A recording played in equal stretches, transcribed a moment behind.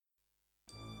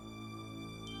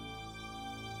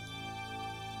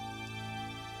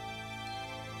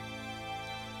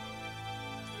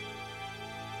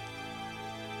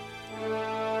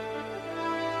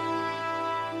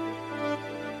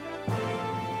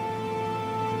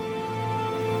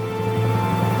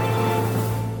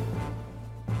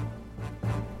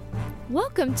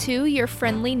Welcome to your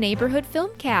friendly neighborhood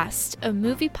filmcast, a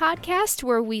movie podcast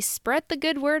where we spread the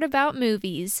good word about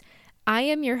movies. I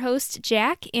am your host,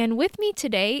 Jack, and with me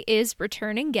today is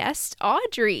returning guest,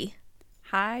 Audrey.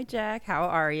 Hi, Jack. How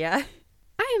are ya?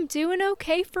 I am doing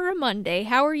okay for a Monday.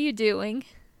 How are you doing?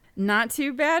 Not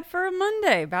too bad for a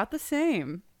Monday. About the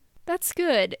same. That's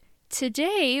good.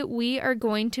 Today, we are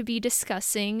going to be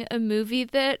discussing a movie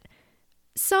that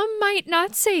some might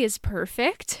not say is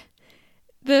perfect.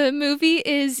 The movie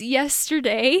is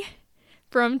Yesterday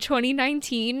from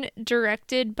 2019,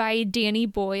 directed by Danny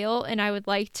Boyle, and I would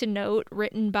like to note,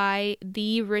 written by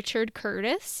the Richard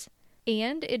Curtis.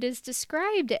 And it is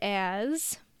described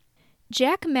as: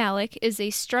 Jack Malik is a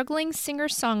struggling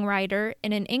singer-songwriter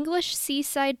in an English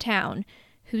seaside town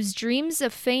whose dreams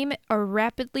of fame are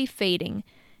rapidly fading,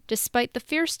 despite the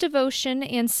fierce devotion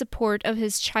and support of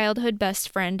his childhood best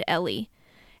friend, Ellie.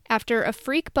 After a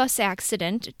freak bus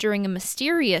accident during a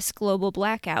mysterious global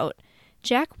blackout,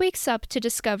 Jack wakes up to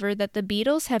discover that the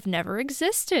Beatles have never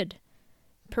existed.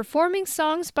 Performing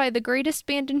songs by the greatest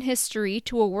band in history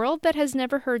to a world that has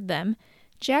never heard them,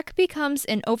 Jack becomes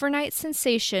an overnight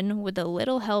sensation with a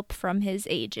little help from his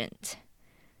agent.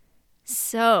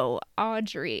 So,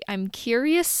 Audrey, I'm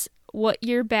curious what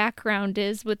your background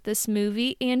is with this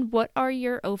movie and what are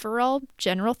your overall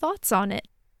general thoughts on it.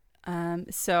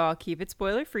 So I'll keep it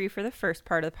spoiler free for the first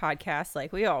part of the podcast,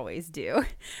 like we always do.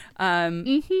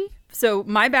 So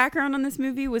my background on this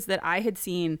movie was that I had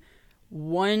seen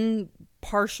one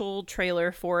partial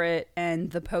trailer for it and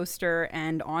the poster,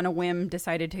 and on a whim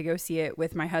decided to go see it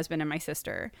with my husband and my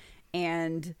sister.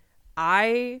 And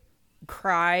I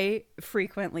cry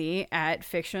frequently at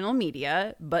fictional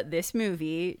media, but this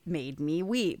movie made me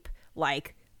weep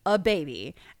like a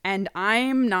baby. And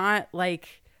I'm not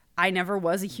like... I never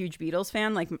was a huge Beatles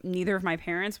fan. Like, neither of my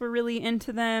parents were really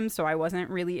into them, so I wasn't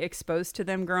really exposed to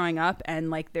them growing up, and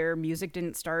like their music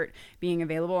didn't start being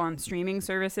available on streaming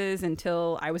services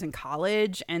until I was in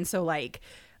college. And so like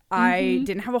I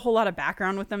didn't have a whole lot of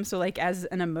background with them, so like as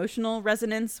an emotional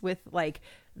resonance with like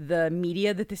the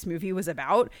media that this movie was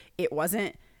about, it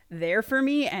wasn't there for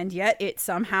me. And yet it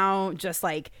somehow just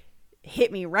like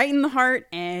hit me right in the heart.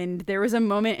 And there was a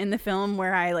moment in the film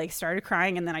where I like started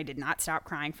crying, and then I did not stop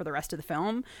crying for the rest of the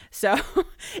film. So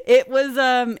it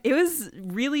was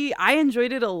really, I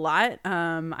enjoyed it a lot.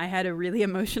 I had a really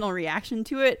emotional reaction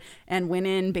to it and went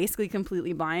in basically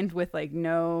completely blind with like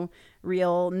no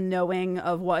real knowing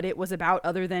of what it was about,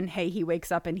 other than, hey, he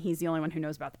wakes up and he's the only one who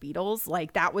knows about the Beatles.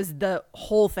 Like, that was the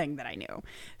whole thing that I knew.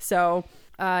 So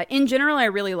in general, I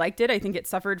really liked it. I think it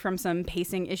suffered from some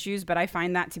pacing issues, but I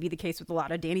find that to be the case with a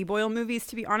lot of Danny Boyle movies,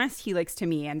 to be honest. He likes to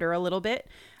meander a little bit.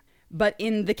 But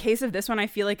in the case of this one, I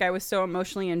feel like I was so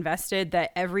emotionally invested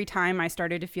that every time I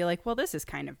started to feel like, well, this is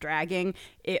kind of dragging,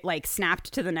 it like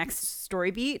snapped to the next story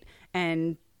beat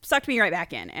and sucked me right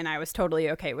back in. And I was totally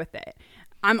okay with it.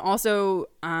 I'm also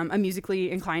a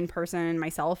musically inclined person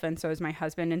myself, and so is my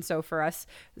husband. And so for us,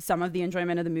 some of the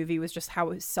enjoyment of the movie was just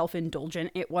how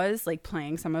self-indulgent it was, like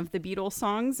playing some of the Beatles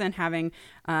songs and having,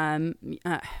 oh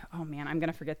man, I'm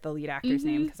going to forget the lead actor's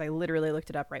name because I literally looked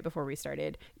it up right before we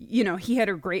started. You know, he had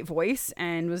a great voice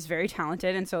and was very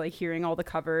talented. And so like hearing all the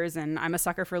covers, and I'm a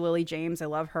sucker for Lily James. I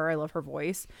love her. I love her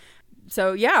voice.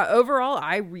 So yeah, overall,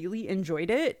 I really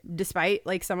enjoyed it, despite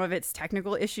like some of its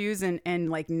technical issues and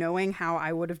like knowing how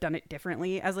I would have done it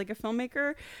differently as like a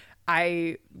filmmaker.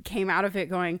 I came out of it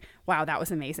going, wow, that was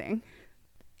amazing.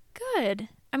 Good.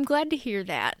 I'm glad to hear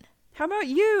that. How about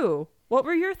you? What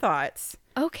were your thoughts?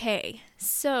 Okay,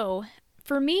 so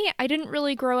for me, I didn't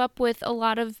really grow up with a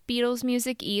lot of Beatles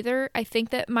music either. I think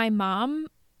that my mom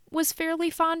was fairly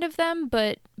fond of them,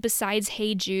 but besides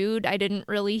Hey Jude, I didn't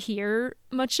really hear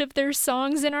much of their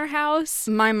songs in our house.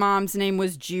 My mom's name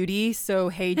was Judy, so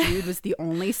Hey Jude was the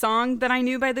only song that I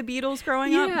knew by the Beatles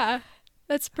growing up. Yeah,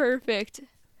 that's perfect.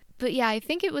 But yeah, I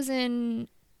think it was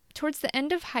towards the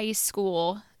end of high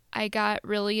school, I got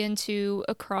really into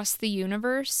Across the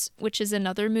Universe, which is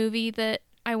another movie that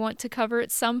I want to cover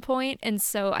at some point. And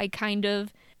so I kind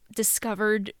of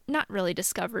discovered a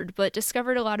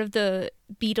lot of the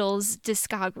Beatles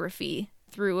discography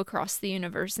through Across the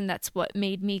Universe, and that's what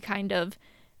made me kind of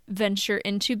venture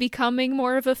into becoming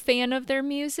more of a fan of their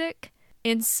music.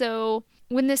 And so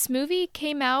when this movie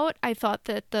came out, I thought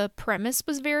that the premise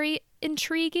was very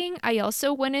intriguing. I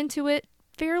also went into it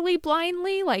fairly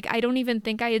blindly. Like, I don't even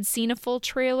think I had seen a full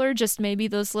trailer, just maybe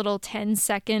those little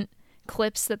 10-second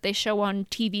clips that they show on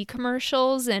TV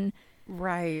commercials. And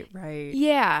Right.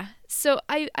 yeah, so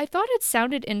I thought it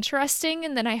sounded interesting,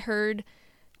 and then I heard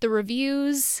the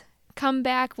reviews come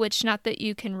back, which, not that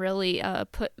you can really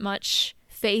put much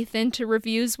faith into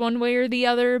reviews one way or the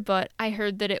other, but I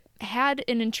heard that it had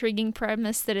an intriguing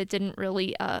premise that it didn't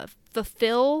really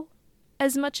fulfill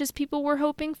as much as people were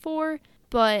hoping for.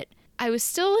 But I was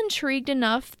still intrigued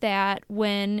enough that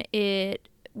when it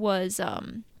was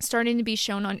starting to be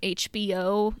shown on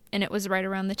HBO, and it was right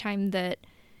around the time that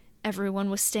everyone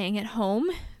was staying at home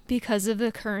because of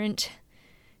the current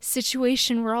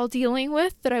situation we're all dealing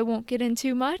with that I won't get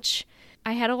into much,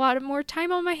 I had a lot of more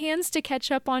time on my hands to catch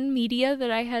up on media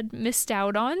that I had missed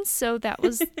out on, so that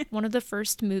was one of the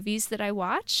first movies that I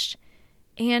watched,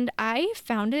 and I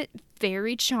found it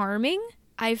very charming.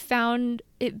 I found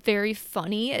it very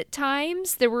funny at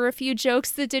times. There were a few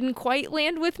jokes that didn't quite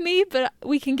land with me, but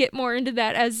we can get more into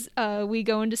that as we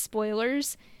go into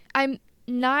spoilers. I'm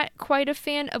not quite a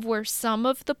fan of where some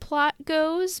of the plot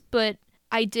goes, but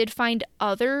I did find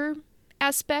other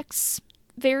aspects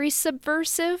very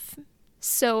subversive.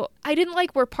 So I didn't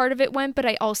like where part of it went, but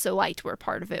I also liked where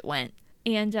part of it went.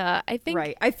 And I think...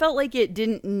 Right. I felt like it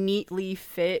didn't neatly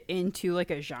fit into like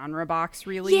a genre box,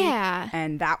 really. Yeah.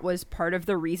 And that was part of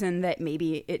the reason that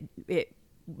maybe it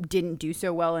didn't do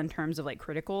so well in terms of like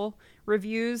critical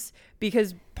reviews.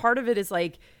 Because part of it is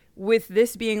like, with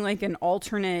this being like an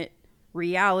alternate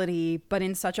reality, but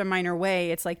in such a minor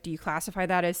way, it's like, do you classify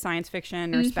that as science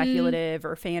fiction or speculative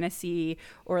or fantasy,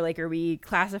 or like, are we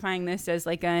classifying this as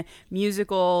like a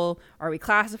musical? Are we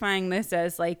classifying this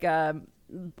as like a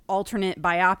alternate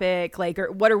biopic? Like,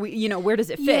 or what are we, you know, where does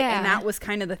it fit? Yeah. And that was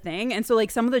kind of the thing. And so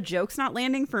like some of the jokes not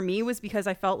landing for me was because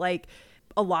I felt like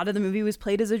a lot of the movie was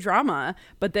played as a drama,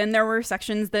 but then there were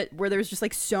sections that where there was just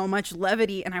like so much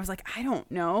levity, and I was like, I don't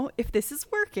know if this is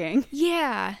working.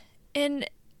 Yeah. And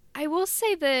I will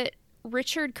say that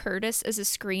Richard Curtis as a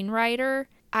screenwriter,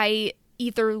 I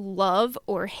either love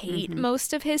or hate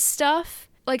most of his stuff.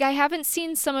 Like, I haven't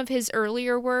seen some of his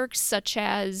earlier works, such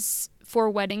as Four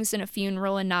Weddings and a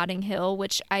Funeral in Notting Hill,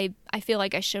 which I feel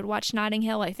like I should watch Notting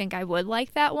Hill. I think I would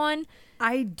like that one.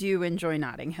 I do enjoy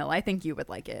Notting Hill. I think you would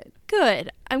like it.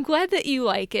 Good. I'm glad that you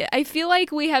like it. I feel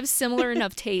like we have similar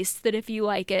enough tastes that if you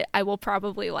like it, I will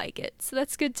probably like it. So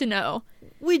that's good to know.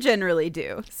 We generally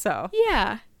do, so.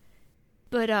 Yeah.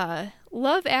 But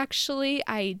Love Actually,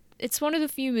 it's one of the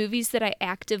few movies that I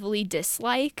actively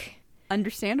dislike.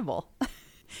 Understandable.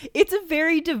 It's a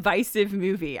very divisive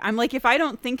movie. I'm like, if I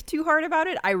don't think too hard about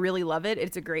it, I really love it.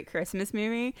 It's a great Christmas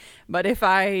movie. But if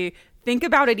I think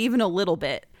about it even a little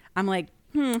bit, I'm like,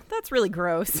 that's really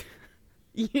gross.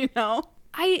 You know?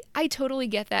 I totally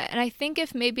get that. And I think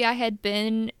if maybe I had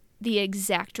been the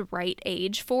exact right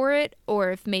age for it,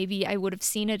 or if maybe I would have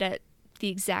seen it at the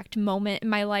exact moment in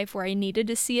my life where I needed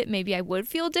to see it, maybe I would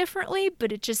feel differently,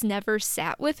 but it just never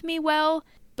sat with me well.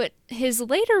 But his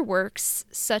later works,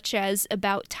 such as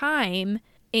About Time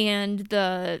and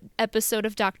the episode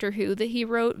of Doctor Who that he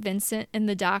wrote, Vincent and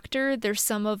the Doctor, they're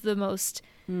some of the most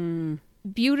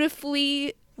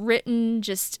beautifully written,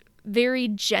 just very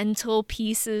gentle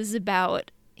pieces about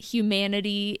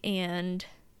humanity, and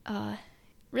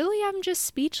really I'm just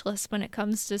speechless when it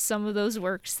comes to some of those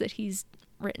works that he's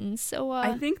written. So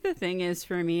I think the thing is,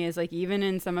 for me, is like, even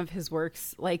in some of his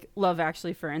works, like Love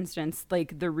Actually, for instance,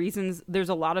 like the reasons, there's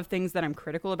a lot of things that I'm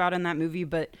critical about in that movie,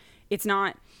 but it's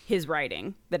not his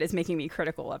writing that is making me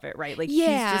critical of it, right? Like, he's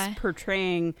just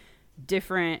portraying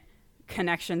different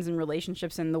connections and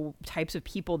relationships and the types of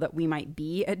people that we might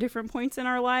be at different points in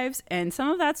our lives, and some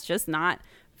of that's just not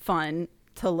fun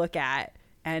to look at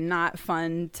and not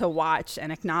fun to watch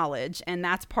and acknowledge, and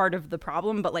that's part of the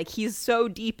problem. But like, he's so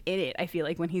deep in it, I feel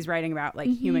like, when he's writing about like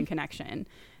human connection,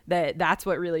 that's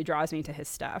what really draws me to his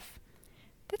stuff.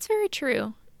 That's very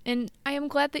true. And I am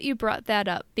glad that you brought that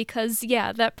up, because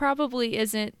yeah, that probably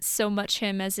isn't so much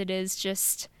him as it is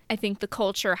just, I think, the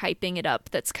culture hyping it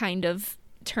up that's kind of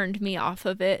turned me off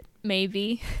of it,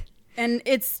 maybe. And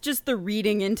it's just the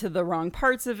reading into the wrong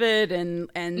parts of it, and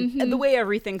the way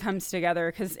everything comes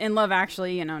together. Because in Love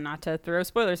Actually, you know, not to throw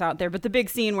spoilers out there, but the big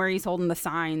scene where he's holding the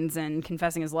signs and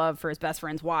confessing his love for his best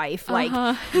friend's wife, like,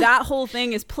 that whole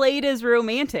thing is played as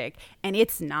romantic, and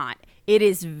it's not. It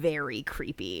is very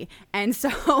creepy. And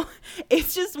so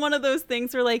it's just one of those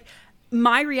things where, like,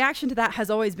 my reaction to that has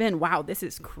always been, wow, this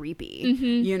is creepy,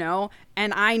 you know?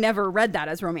 And I never read that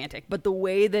as romantic, but the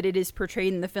way that it is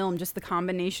portrayed in the film, just the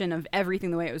combination of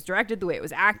everything, the way it was directed, the way it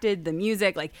was acted, the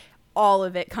music, like, all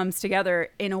of it comes together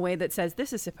in a way that says,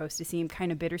 this is supposed to seem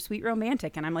kind of bittersweet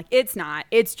romantic. And I'm like, it's not.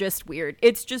 It's just weird.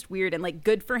 It's just weird. And like,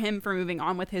 good for him for moving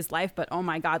on with his life, but oh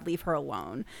my God, leave her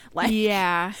alone. Like,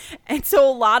 yeah. And so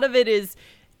a lot of it is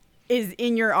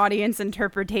in your audience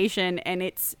interpretation, and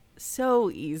it's so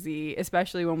easy,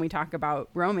 especially when we talk about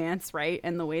romance, right?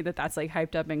 And the way that that's like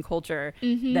hyped up in culture,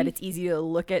 that it's easy to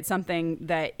look at something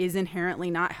that is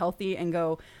inherently not healthy and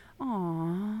go,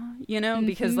 aw, you know,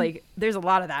 because like there's a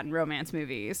lot of that in romance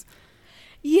movies.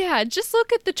 Yeah, just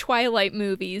look at the Twilight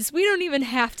movies. We don't even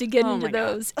have to get into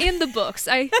those. And the books.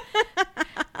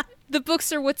 The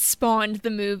books are what spawned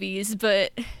the movies,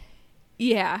 but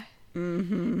yeah.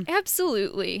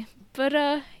 Absolutely.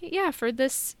 But yeah, for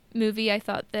this movie, I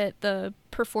thought that the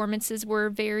performances were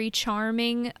very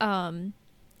charming.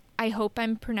 I hope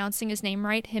I'm pronouncing his name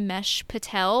right. Himesh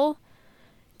Patel,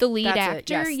 the lead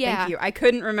actor. Yes, thank you. I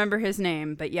couldn't remember his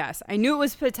name, but yes. I knew it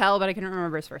was Patel, but I couldn't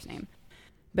remember his first name.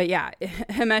 But yeah,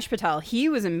 Himesh Patel, he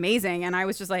was amazing. And I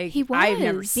was just like, I've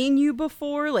never seen you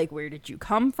before. Like, where did you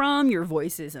come from? Your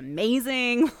voice is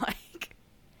amazing. Like,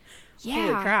 holy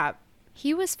crap.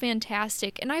 He was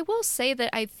fantastic. And I will say that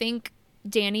I think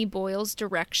Danny Boyle's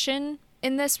direction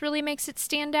in this really makes it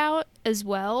stand out as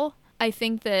well. I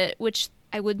think that, which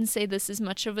I wouldn't say this is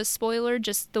much of a spoiler,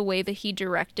 just the way that he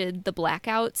directed the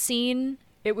blackout scene.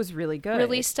 It was really good.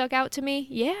 Really stuck out to me.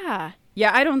 Yeah.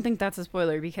 Yeah, I don't think that's a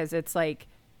spoiler because it's like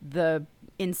the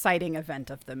inciting event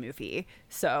of the movie.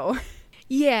 So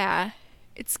yeah,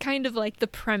 it's kind of like the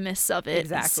premise of it.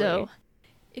 Exactly. So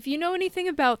if you know anything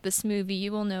about this movie,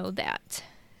 you will know that.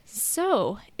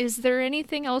 So, is there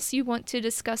anything else you want to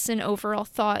discuss in overall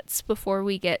thoughts before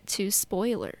we get to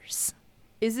spoilers?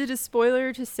 Is it a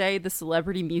spoiler to say the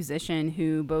celebrity musician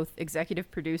who both executive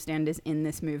produced and is in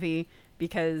this movie?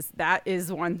 Because that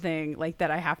is one thing like that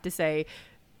I have to say.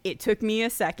 It took me a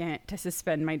second to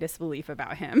suspend my disbelief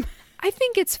about him. I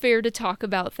think it's fair to talk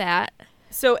about that.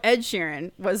 So Ed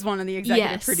Sheeran was one of the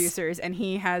executive producers, and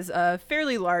he has a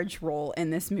fairly large role in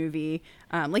this movie.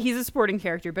 Like, he's a supporting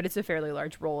character, but it's a fairly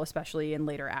large role, especially in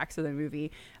later acts of the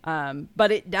movie.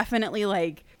 But it definitely,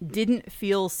 like, didn't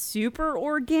feel super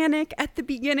organic at the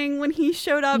beginning when he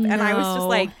showed up. No. And I was just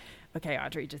like, okay,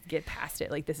 Audrey, just get past it.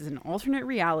 Like, this is an alternate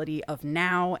reality of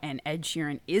now, and Ed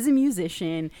Sheeran is a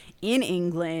musician in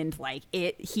England. Like,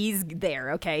 he's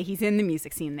there, okay? He's in the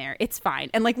music scene there. It's fine.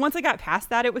 And, like, once I got past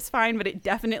that, it was fine, but it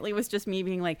definitely was just me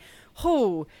being like,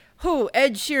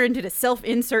 Ed Sheeran did a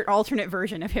self-insert alternate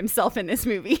version of himself in this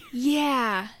movie.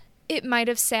 Yeah. It might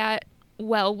have sat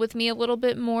well with me a little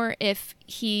bit more if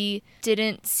he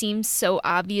didn't seem so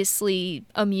obviously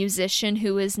a musician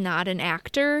who is not an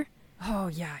actor. Oh,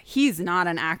 yeah. He's not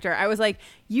an actor. I was like,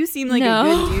 you seem like a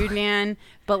good dude, man.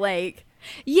 But like...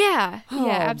 Yeah. Yeah,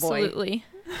 absolutely.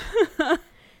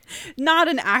 Not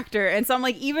an actor. And so I'm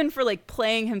like, even for like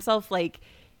playing himself, like,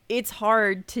 it's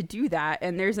hard to do that.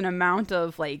 And there's an amount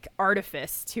of like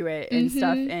artifice to it and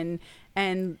stuff.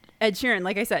 And Ed Sheeran,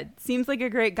 like I said, seems like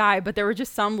a great guy. But there were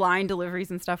just some line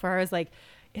deliveries and stuff where I was like,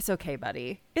 it's okay,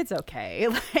 buddy. It's okay.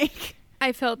 Like,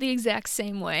 I felt the exact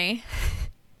same way.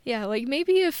 Yeah, like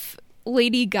maybe if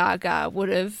Lady Gaga would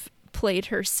have played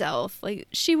herself, like,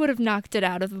 she would have knocked it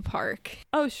out of the park.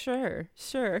 Oh, sure.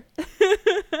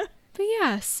 But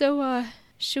yeah, so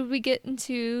should we get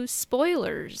into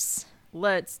spoilers?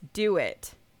 Let's do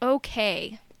it.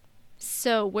 Okay.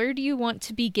 So where do you want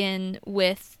to begin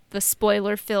with the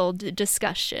spoiler-filled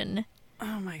discussion?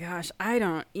 Oh my gosh, I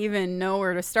don't even know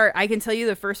where to start. I can tell you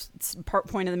the first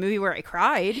point of the movie where I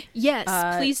cried.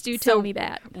 Yes, please do tell me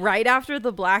that. Right after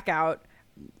the blackout,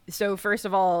 so first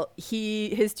of all,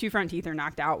 his two front teeth are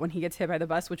knocked out when he gets hit by the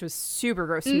bus, which was super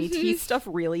gross to me. Teeth stuff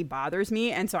really bothers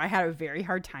me, and so I had a very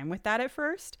hard time with that at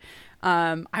first.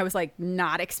 I was like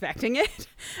not expecting it.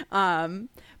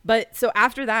 But so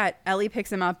after that, Ellie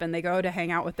picks him up and they go to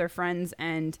hang out with their friends,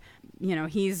 and you know,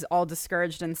 he's all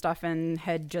discouraged and stuff and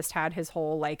had just had his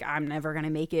whole like, I'm never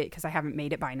gonna make it because I haven't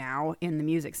made it by now in the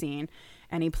music scene.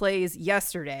 And he plays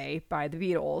Yesterday by the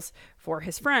Beatles for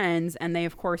his friends, and they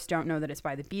of course don't know that it's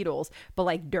by the Beatles. But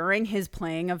like during his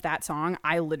playing of that song,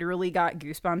 I literally got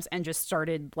goosebumps and just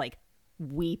started like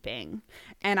weeping.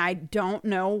 And I don't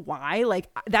know why. Like,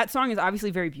 that song is obviously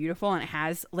very beautiful and it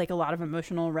has like a lot of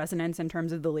emotional resonance in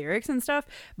terms of the lyrics and stuff,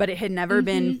 but it had never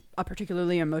been a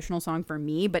particularly emotional song for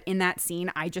me. But in that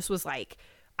scene, I just was like,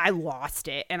 I lost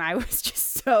it, and I was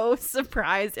just so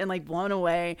surprised and like blown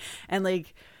away. And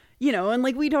like, you know, and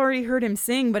like we'd already heard him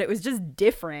sing, but it was just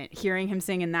different hearing him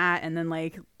sing in that. And then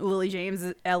like Lily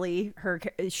James, Ellie, her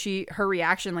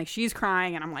reaction, like she's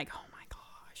crying, and I'm like,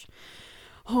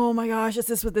 oh my gosh, is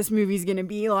this what this movie's gonna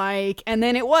be like? And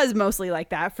then it was mostly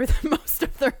like that for the most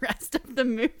of the rest of the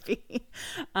movie.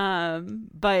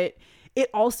 But it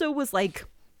also was like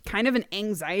kind of an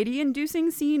anxiety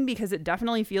inducing scene, because it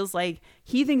definitely feels like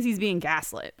he thinks he's being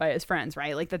gaslit by his friends,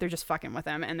 right? Like that they're just fucking with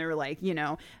him, and they're like, you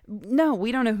know, no,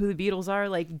 we don't know who the Beatles are.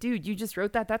 Like, dude, you just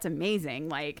wrote that. That's amazing.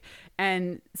 Like,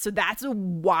 and so that's a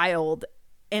wild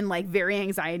and like very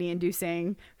anxiety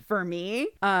inducing for me,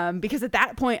 because at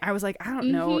that point I was like, I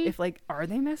don't know if like, are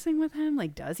they messing with him?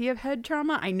 Like, does he have head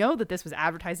trauma? I know that this was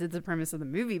advertised as the premise of the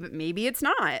movie, but maybe it's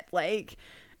not. Like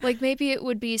maybe it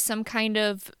would be some kind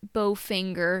of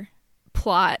Bowfinger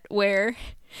plot where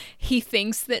he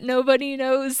thinks that nobody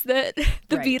knows that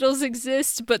the Beatles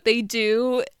exist, but they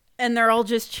do, and they're all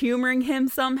just humoring him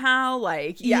somehow.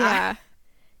 Like, yeah.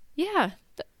 That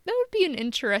would be an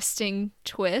interesting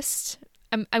twist.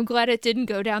 I'm glad it didn't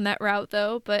go down that route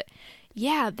though, but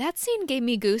yeah, that scene gave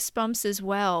me goosebumps as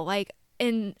well. Like,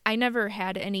 and I never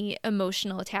had any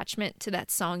emotional attachment to that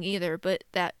song either, but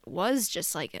that was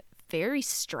just like very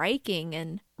striking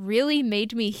and really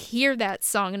made me hear that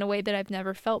song in a way that I've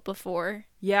never felt before.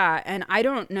 Yeah, and I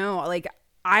don't know, like,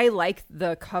 I like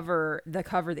the cover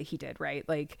that he did, right?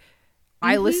 Like,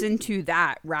 I listen to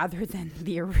that rather than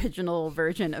the original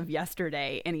version of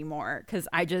Yesterday anymore, because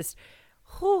I just,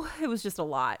 it was just a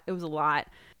lot. It was a lot.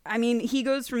 I mean, he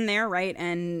goes from there, right?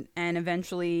 And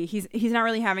eventually he's not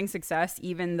really having success,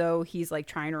 even though he's like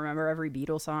trying to remember every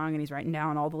Beatles song and he's writing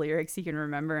down all the lyrics he can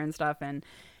remember and stuff. And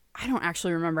I don't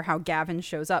actually remember how Gavin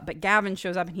shows up, but Gavin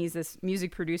shows up and he's this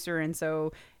music producer. And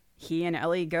so he and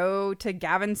Ellie go to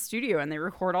Gavin's studio and they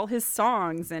record all his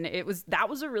songs. And that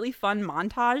was a really fun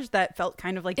montage that felt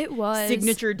kind of like it was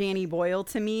signature Danny Boyle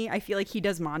to me. I feel like he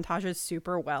does montages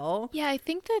super well. Yeah, I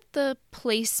think that the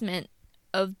placement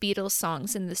of Beatles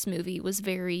songs in this movie was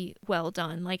very well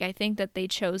done. Like, I think that they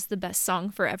chose the best song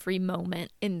for every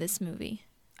moment in this movie.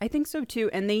 I think so too.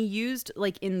 And they used,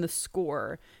 like, in the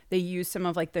score, they used some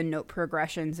of like the note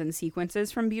progressions and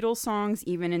sequences from Beatles songs,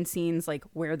 even in scenes like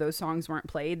where those songs weren't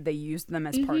played. They used them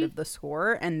as part of the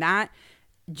score, and that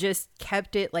just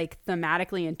kept it like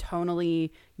thematically and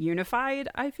tonally unified,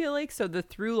 I feel like. So the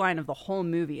through line of the whole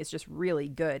movie is just really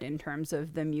good in terms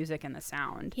of the music and the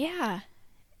sound. Yeah,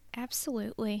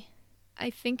 absolutely. I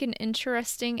think an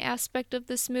interesting aspect of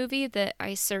this movie that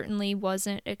I certainly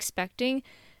wasn't expecting,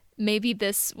 maybe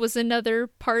this was another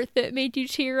part that made you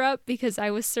tear up, because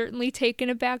I was certainly taken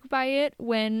aback by it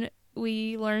when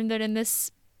we learned that in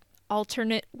this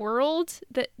alternate world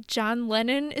that John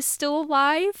Lennon is still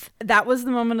alive. That was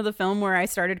the moment of the film where I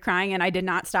started crying, and I did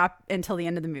not stop until the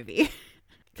end of the movie.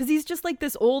 Because he's just like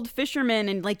this old fisherman,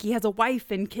 and like he has a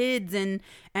wife and kids,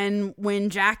 and when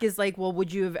Jack is like, well,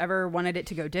 would you have ever wanted it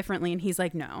to go differently? And he's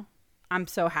like, no, I'm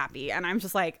so happy. And I'm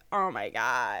just like, oh my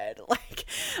God. Like,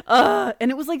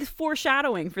 and it was like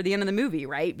foreshadowing for the end of the movie,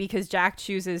 right? Because Jack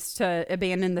chooses to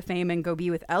abandon the fame and go be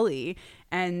with Ellie.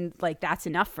 And like, that's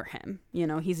enough for him. You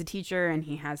know, he's a teacher and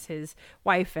he has his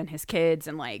wife and his kids,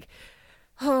 and like,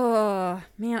 oh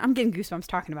man, I'm getting goosebumps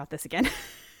talking about this again.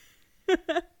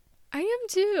 I am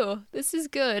too. This is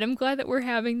good. I'm glad that we're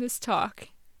having this talk.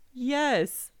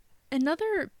 Yes.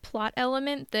 Another plot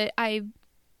element that I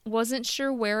wasn't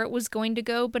sure where it was going to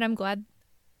go, but I'm glad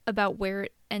about where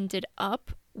it ended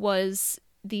up, was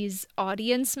these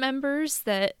audience members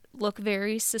that look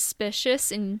very suspicious,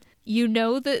 and you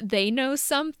know that they know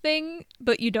something,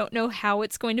 but you don't know how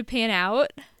it's going to pan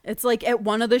out. It's like at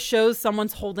one of the shows,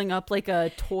 someone's holding up like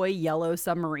a toy yellow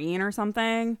submarine or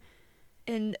something.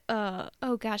 And,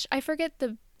 oh gosh, I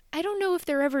don't know if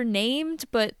they're ever named,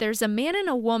 but there's a man and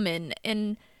a woman,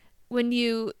 and when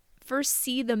you first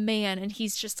see the man and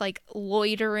he's just like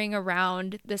loitering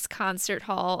around this concert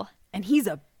hall, and he's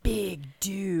a big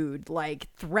dude, like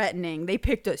threatening. They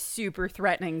picked a super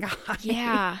threatening guy.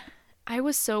 Yeah. I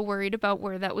was so worried about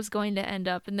where that was going to end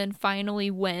up, and then finally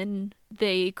when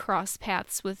they cross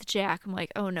paths with Jack, I'm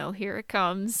like, oh no, here it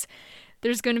comes.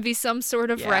 There's going to be some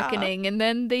sort of reckoning, and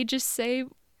then they just say,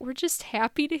 we're just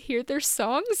happy to hear their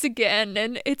songs again,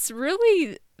 and it's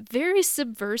really very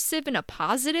subversive in a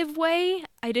positive way.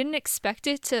 I didn't expect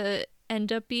it to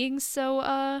end up being so,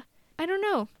 I don't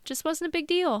know, just wasn't a big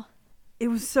deal. It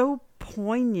was so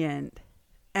poignant,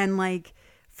 and like,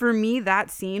 for me, that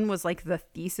scene was like the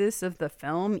thesis of the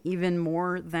film, even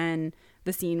more than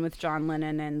the scene with John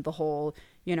Lennon and the whole,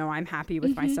 you know, I'm happy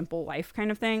with my simple life kind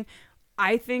of thing.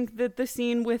 I think that the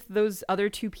scene with those other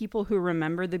two people who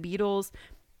remember the Beatles,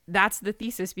 that's the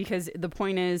thesis, because the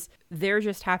point is they're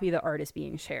just happy that art is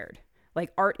being shared.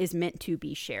 Like, art is meant to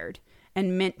be shared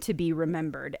and meant to be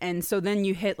remembered. And so then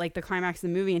you hit like the climax of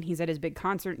the movie and he's at his big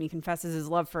concert and he confesses his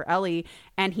love for Ellie,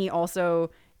 and he also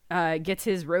gets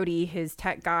his roadie, his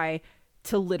tech guy,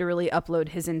 to literally upload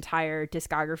his entire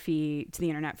discography to the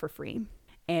internet for free.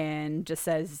 and just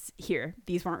says, here,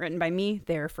 these weren't written by me,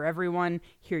 they're for everyone,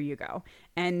 here you go.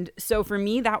 And so for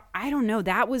me, that, I don't know,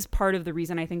 that was part of the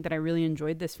reason I think that I really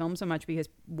enjoyed this film so much, because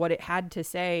what it had to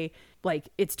say, like,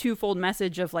 it's twofold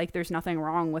message of like, there's nothing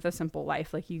wrong with a simple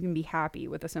life, like you can be happy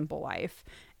with a simple life,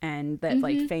 and that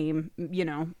like fame, you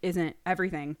know, isn't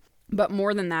everything. But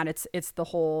more than that, it's the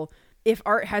whole, if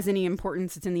art has any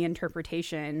importance, it's in the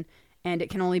interpretation, and it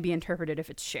can only be interpreted if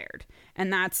it's shared.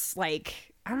 And that's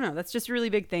like, I don't know, that's just a really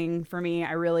big thing for me.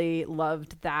 I really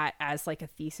loved that as like a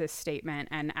thesis statement,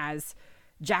 and as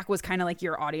Jack was kind of like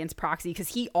your audience proxy, because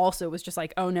he also was just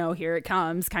like, oh no, here it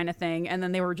comes kind of thing. And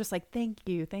then they were just like, thank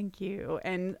you.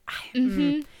 And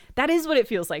that is what it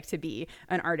feels like to be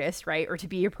an artist, right? Or to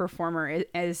be a performer,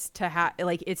 is to have,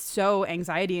 like, it's so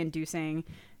anxiety inducing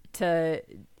to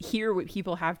hear what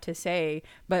people have to say,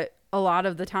 but a lot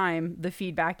of the time the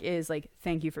feedback is like,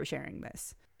 thank you for sharing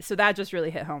this. So that just really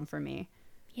hit home for me.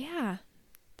 Yeah,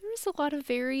 there is a lot of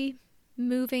very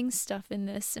moving stuff in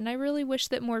this, and I really wish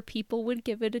that more people would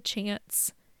give it a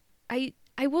chance. I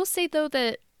will say though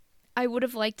that I would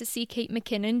have liked to see Kate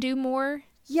McKinnon do more.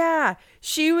 Yeah,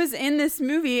 she was in this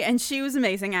movie and she was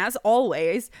amazing as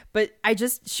always, but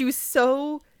she was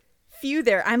so few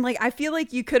there. I'm like, I feel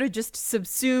like you could have just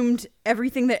subsumed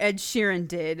everything that Ed Sheeran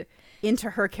did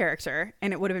into her character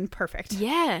and it would have been perfect.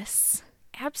 Yes,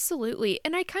 absolutely.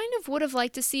 And I kind of would have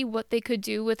liked to see what they could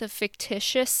do with a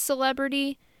fictitious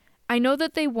celebrity. I know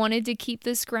that they wanted to keep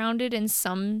this grounded in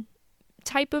some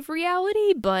type of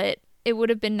reality, but it would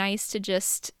have been nice to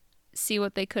just see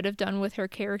what they could have done with her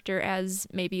character as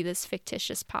maybe this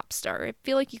fictitious pop star. I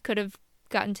feel like you could have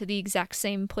gotten to the exact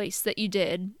same place that you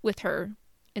did with her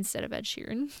instead of Ed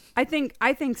Sheeran. I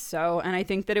think so, and I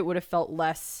think that it would have felt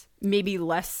maybe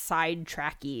less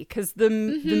sidetracky, because the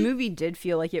movie did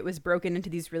feel like it was broken into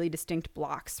these really distinct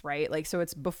blocks, right? Like, so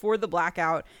it's before the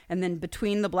blackout, and then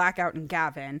between the blackout and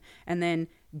Gavin, and then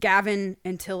Gavin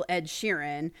until Ed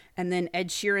Sheeran, and then Ed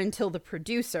Sheeran till the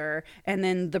producer, and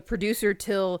then the producer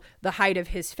till the height of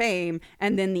his fame,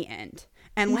 and then the end.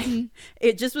 And like,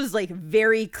 it just was like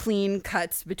very clean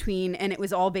cuts between, and it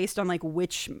was all based on like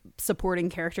which supporting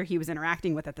character he was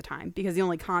interacting with at the time, because the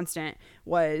only constant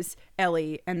was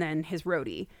Ellie and then his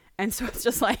roadie. And so it's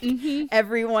just like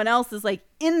everyone else is like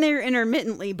in there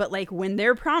intermittently, but like when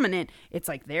they're prominent, it's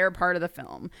like they're part of the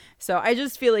film. So I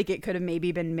just feel like it could have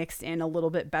maybe been mixed in a little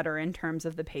bit better in terms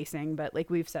of the pacing, but like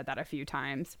we've said that a few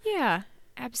times. Yeah,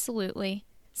 absolutely.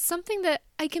 Something that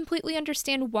I completely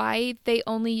understand why they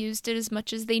only used it as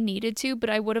much as they needed to, but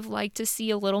I would have liked to see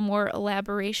a little more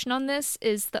elaboration on this,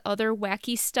 is the other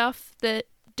wacky stuff that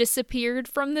disappeared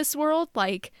from this world.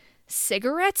 Like,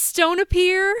 cigarettes don't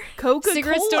appear. Coca-Cola.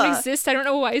 Cigarettes don't exist. I don't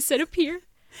know why I said appear.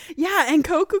 Yeah, and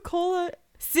Coca-Cola.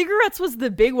 Cigarettes was the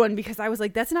big one, because I was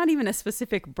like, that's not even a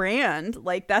specific brand.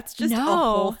 Like, that's just a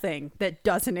whole thing that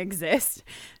doesn't exist.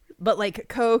 But like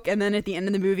Coke, and then at the end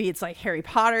of the movie, it's like Harry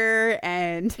Potter,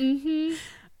 and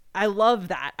I love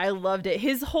that. I loved it.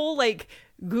 His whole like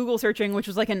Google searching, which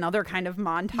was like another kind of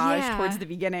montage towards the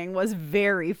beginning, was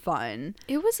very fun.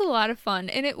 It was a lot of fun,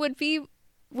 and it would be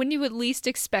when you would least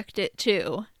expect it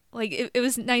too. Like, it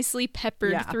was nicely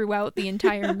peppered throughout the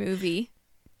entire movie.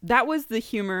 That was the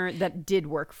humor that did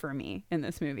work for me in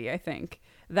this movie, I think.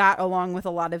 That, along with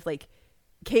a lot of like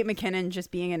Kate McKinnon just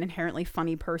being an inherently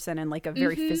funny person and like a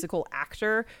very physical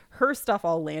actor, her stuff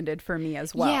all landed for me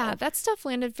as well. Yeah, that stuff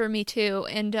landed for me too.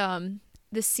 And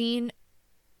the scene,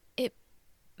 it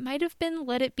might have been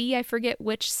Let It Be. I forget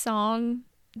which song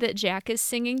that Jack is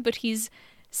singing, but he's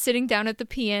sitting down at the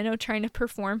piano trying to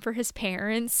perform for his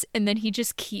parents, and then he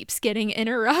just keeps getting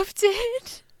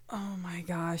interrupted. Oh my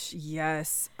gosh,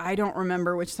 yes. I don't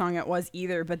remember which song it was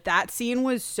either, but that scene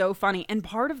was so funny. And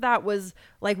part of that was,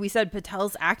 like we said,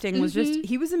 Patel's acting was just,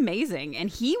 he was amazing. And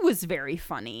he was very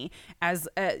funny as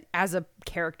a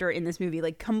character in this movie,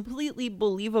 like completely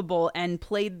believable, and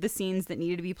played the scenes that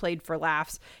needed to be played for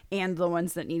laughs and the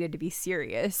ones that needed to be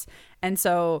serious. And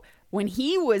so when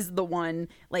he was the one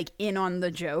like in on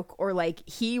the joke, or like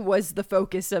he was the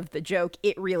focus of the joke,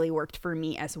 it really worked for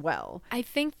me as well. I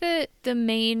think that the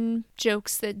main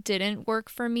jokes that didn't work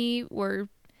for me were,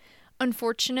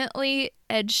 unfortunately,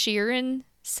 Ed Sheeran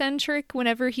centric.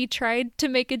 Whenever he tried to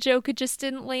make a joke, it just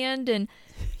didn't land. And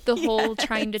the whole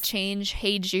trying to change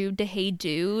Hey Jude to Hey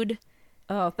Dude.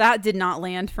 Oh, that did not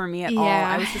land for me at all.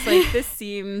 I was just like, this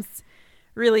seems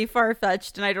really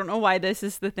far-fetched, and I don't know why this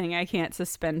is the thing I can't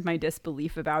suspend my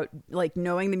disbelief about, like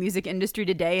knowing the music industry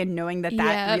today and knowing that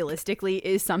realistically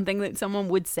is something that someone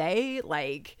would say,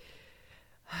 like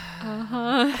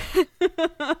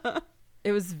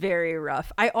it was very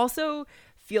rough. I also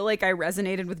feel like I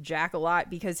resonated with Jack a lot,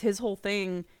 because his whole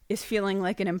thing is feeling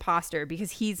like an imposter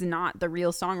because he's not the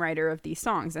real songwriter of these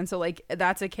songs. And so like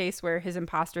that's a case where his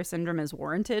imposter syndrome is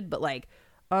warranted, but like,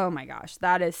 oh my gosh,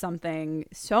 that is something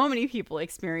so many people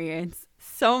experience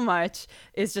so much,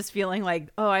 is just feeling like,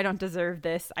 oh, I don't deserve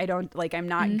this. I don't, like, I'm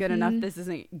not good enough. This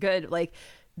isn't good. Like,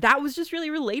 that was just really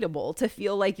relatable, to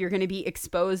feel like you're going to be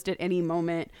exposed at any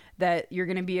moment, that you're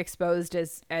going to be exposed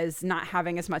as not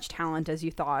having as much talent as you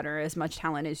thought, or as much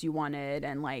talent as you wanted.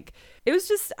 And like, it was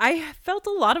just, I felt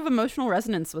a lot of emotional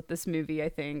resonance with this movie, I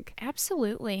think.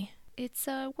 Absolutely. It's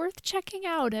worth checking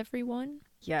out, everyone.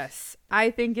 Yes, I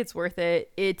think it's worth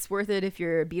it. It's worth it if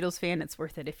you're a Beatles fan. It's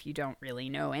worth it if you don't really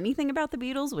know anything about the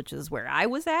Beatles, which is where I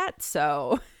was at.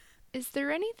 So, is there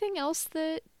anything else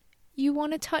that you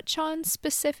want to touch on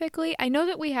specifically? I know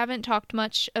that we haven't talked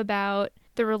much about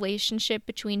the relationship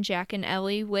between Jack and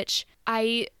Ellie, which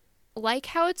I like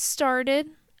how it started.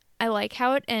 I like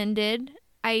how it ended.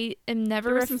 I am never...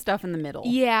 There was some stuff in the middle.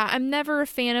 Yeah, I'm never a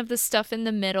fan of the stuff in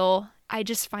the middle. I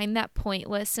just find that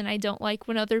pointless, and I don't like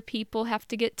when other people have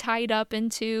to get tied up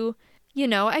into, you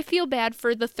know, I feel bad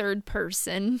for the third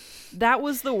person. That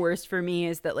was the worst for me,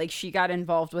 is that like she got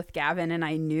involved with Gavin, and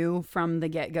I knew from the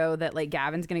get-go that like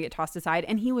Gavin's gonna get tossed aside,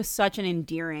 and he was such an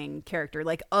endearing character.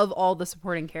 Like, of all the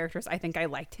supporting characters, I think I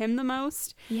liked him the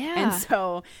most. Yeah. And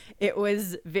so it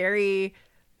was very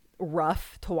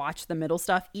rough to watch the middle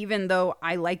stuff, even though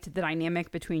I liked the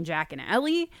dynamic between Jack and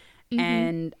Ellie.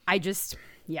 And I just...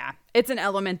 yeah, it's an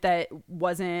element that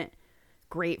wasn't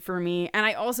great for me. And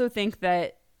I also think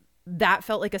that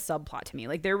felt like a subplot to me.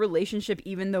 Like, their relationship,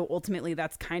 even though ultimately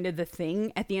that's kind of the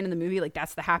thing at the end of the movie, like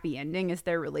that's the happy ending, is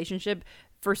their relationship.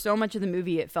 For so much of the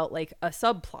movie, it felt like a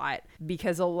subplot,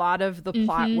 because a lot of the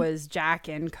plot was Jack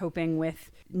and coping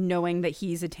with knowing that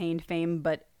he's attained fame,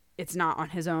 but it's not on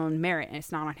his own merit and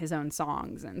it's not on his own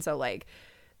songs. And so like,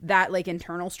 that like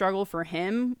internal struggle for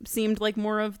him seemed like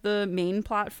more of the main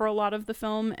plot for a lot of the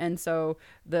film. And so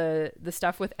the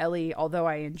stuff with Ellie, although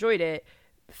I enjoyed it,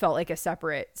 felt like a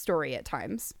separate story at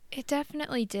times. It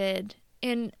definitely did.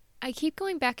 And I keep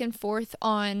going back and forth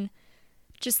on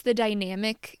just the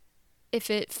dynamic, if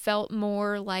it felt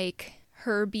more like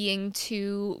her being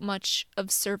too much of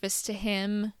service to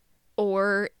him,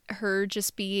 or her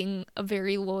just being a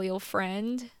very loyal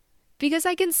friend. Because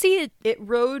I can see it. It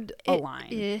rode a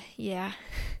line. Yeah.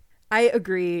 I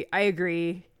agree.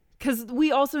 Because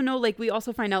we also know, like, we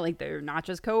also find out, like, they're not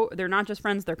just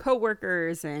friends, they're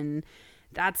coworkers, and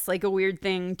that's like a weird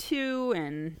thing too.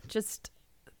 And just,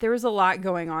 there was a lot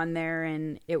going on there,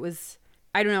 and it was,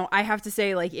 I don't know, I have to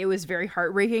say, like, it was very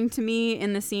heartbreaking to me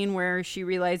in the scene where she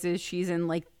realizes she's in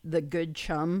like the good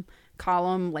chum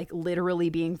column, like literally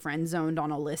being friend zoned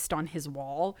on a list on his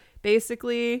wall,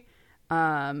 basically.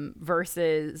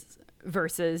 Versus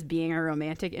being a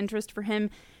romantic interest for him.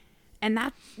 And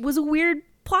that was a weird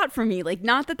plot for me. Like,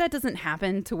 not that doesn't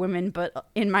happen to women, but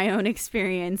in my own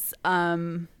experience,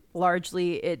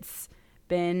 largely it's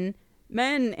been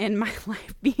men in my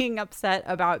life being upset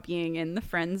about being in the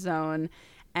friend zone.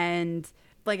 And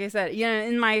like I said, you know,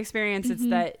 in my experience, it's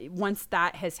that once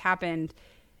that has happened,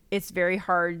 it's very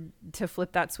hard to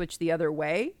flip that switch the other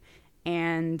way.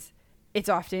 And it's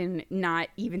often not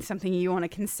even something you want to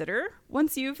consider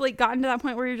once you've like gotten to that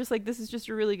point where you're just like, this is just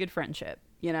a really good friendship,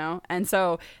 you know? And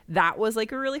so that was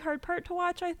like a really hard part to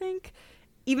watch, I think,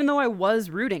 even though I was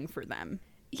rooting for them.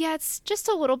 Yeah, it's just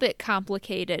a little bit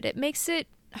complicated. It makes it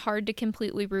hard to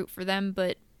completely root for them,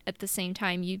 but at the same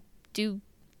time, you do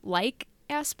like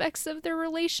aspects of their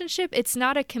relationship. It's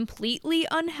not a completely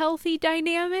unhealthy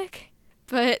dynamic,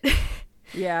 but...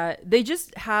 Yeah, they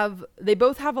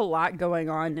both have a lot going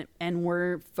on, and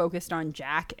we're focused on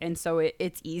Jack, and so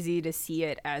it's easy to see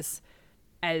it as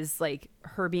like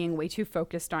her being way too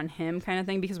focused on him kind of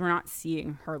thing, because we're not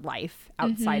seeing her life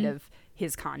outside of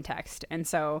his context. And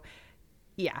so,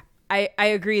 yeah, I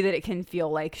agree that it can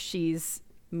feel like she's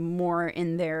more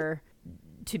in there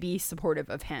to be supportive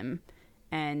of him,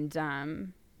 and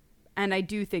I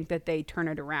do think that they turn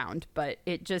it around, but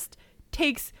it just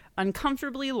takes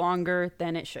uncomfortably longer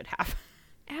than it should have.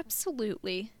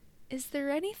 Absolutely. Is there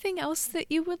anything else that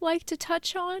you would like to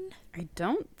touch on? I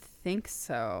don't think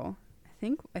so.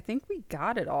 I think we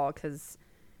got it all, because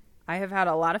I have had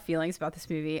a lot of feelings about this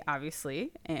movie,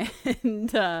 obviously, and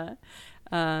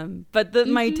but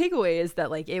my takeaway is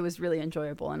that like it was really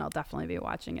enjoyable, and I'll definitely be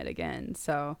watching it again.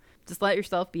 So just let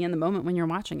yourself be in the moment when you're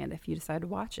watching it if you decide to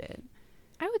watch it.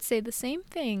 I would say the same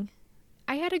thing.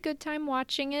 I had a good time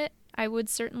watching it. I would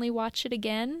certainly watch it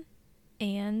again.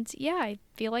 And yeah, I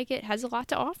feel like it has a lot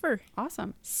to offer.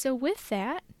 Awesome. So with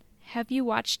that, have you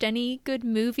watched any good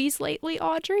movies lately,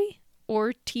 Audrey?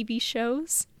 Or TV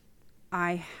shows?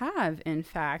 I have, in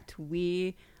fact.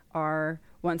 We are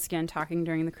once again talking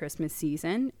during the Christmas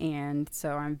season, and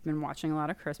so I've been watching a lot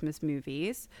of Christmas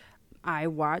movies. I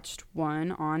watched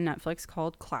one on Netflix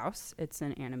called Klaus. It's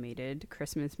an animated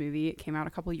Christmas movie. It came out a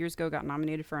couple years ago, got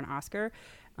nominated for an Oscar.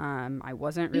 I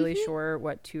wasn't really sure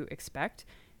what to expect,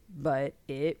 but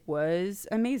it was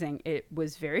amazing. It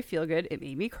was very feel good. It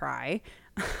made me cry.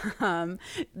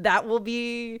 That will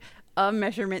be a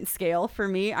measurement scale for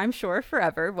me, I'm sure,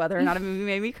 forever, whether or not a movie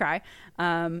made me cry.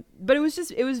 But it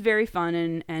was very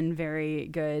fun and very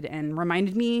good, and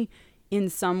reminded me in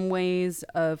some ways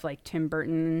of like Tim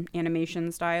Burton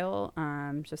animation style.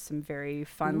 Just some very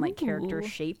fun like character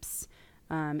shapes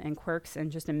and quirks, and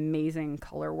just amazing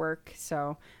color work.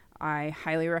 So I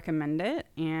highly recommend it,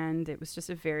 and it was just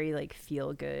a very like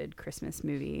feel good Christmas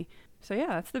movie. So yeah,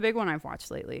 that's the big one I've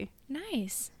watched lately.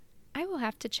 Nice. I will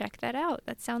have to check that out.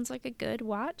 That sounds like a good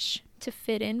watch to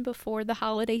fit in before the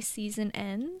holiday season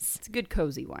ends. It's a good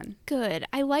cozy one. Good.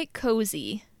 I like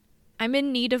cozy. I'm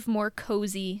in need of more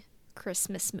cozy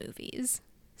Christmas movies,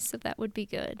 so that would be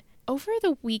good. Over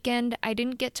the weekend, I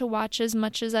didn't get to watch as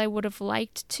much as I would have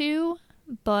liked to,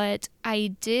 but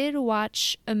I did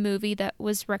watch a movie that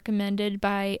was recommended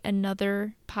by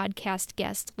another podcast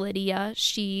guest, Lydia.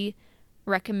 She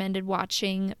recommended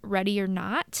watching Ready or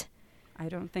Not. I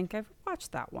don't think I've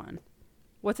watched that one.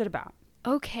 What's it about?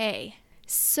 Okay,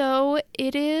 so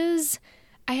it is...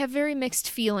 I have very mixed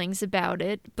feelings about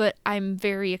it, but I'm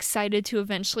very excited to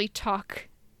eventually talk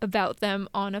about them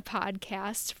on a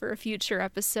podcast for a future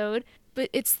episode. But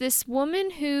it's this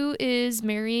woman who is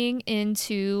marrying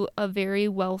into a very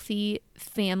wealthy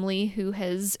family who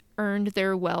has earned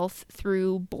their wealth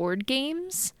through board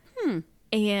games.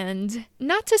 And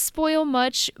not to spoil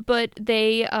much, but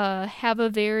they have a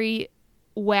very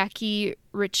wacky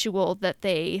ritual that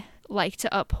they like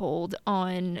to uphold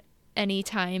on any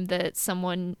time that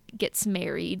someone gets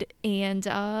married. And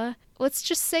let's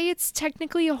just say it's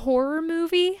technically a horror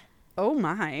movie. Oh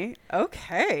my.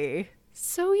 Okay.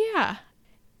 So yeah,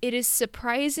 it is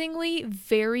surprisingly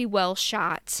very well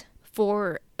shot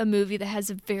for a movie that has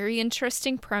a very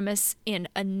interesting premise and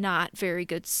a not very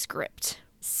good script.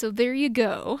 So there you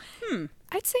go.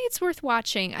 I'd say it's worth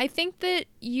watching. I think that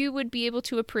you would be able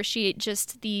to appreciate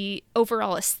just the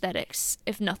overall aesthetics,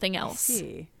 if nothing else. I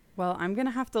see. Well, I'm going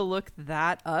to have to look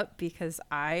that up because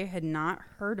I had not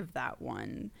heard of that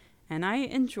one. And I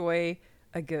enjoy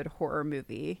a good horror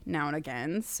movie now and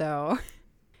again. So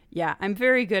yeah, I'm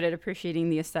very good at appreciating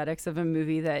the aesthetics of a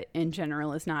movie that in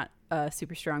general is not a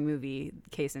super strong movie.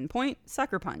 Case in point,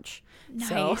 Sucker Punch. Nice.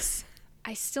 So,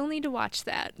 I still need to watch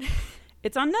that.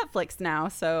 It's on Netflix now,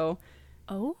 so...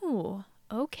 Oh,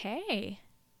 okay.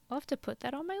 I'll have to put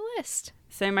that on my list.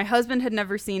 So my husband had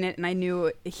never seen it, and I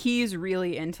knew he's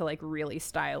really into like really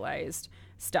stylized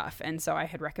stuff, and so I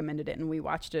had recommended it, and we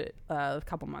watched it a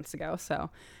couple months ago, so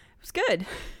it was good.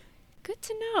 Good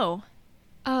to know.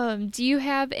 Do you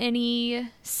have any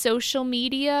social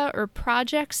media or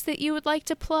projects that you would like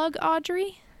to plug,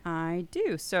 Audrey? I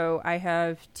do. So I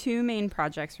have two main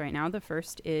projects right now. The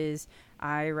first is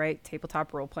I write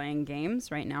tabletop role-playing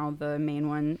games. Right now, the main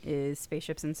one is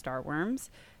Spaceships and Starworms.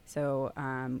 So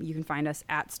you can find us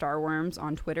at Starworms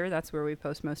on Twitter. That's where we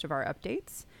post most of our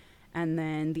updates. And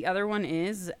then the other one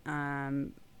is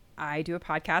I do a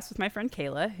podcast with my friend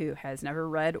Kayla, who has never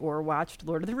read or watched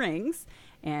Lord of the Rings.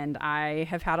 And I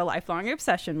have had a lifelong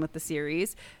obsession with the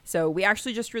series. So we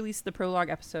actually just released the prologue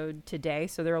episode today.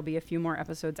 So there will be a few more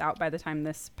episodes out by the time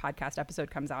this podcast episode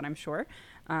comes out, I'm sure.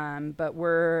 But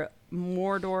we're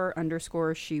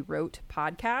Mordor_She Wrote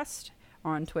podcast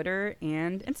on Twitter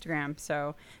and Instagram.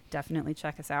 So definitely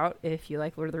check us out if you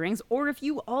like Lord of the Rings, or if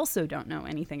you also don't know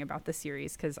anything about the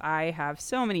series, because I have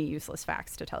so many useless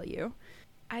facts to tell you.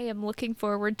 I am looking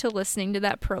forward to listening to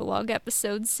that prologue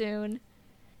episode soon.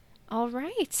 All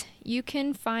right. You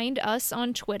can find us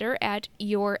on Twitter at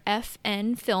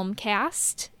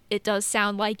YourFNFilmcast. It does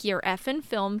sound like Your Effin'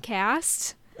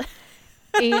 Filmcast.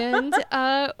 And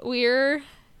we're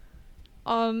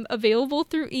available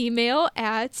through email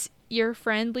at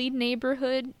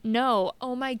yourfriendlyneighborhood. No.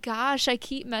 Oh my gosh, I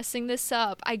keep messing this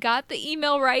up. I got the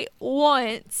email right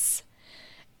once.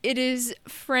 It is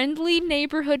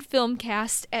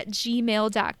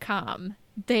friendlyneighborhoodfilmcast@gmail.com.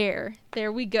 There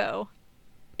we go.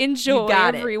 Enjoy,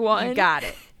 everyone. You got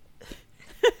it.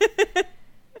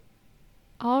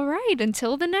 All right,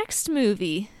 until the next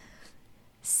movie.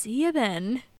 See you then.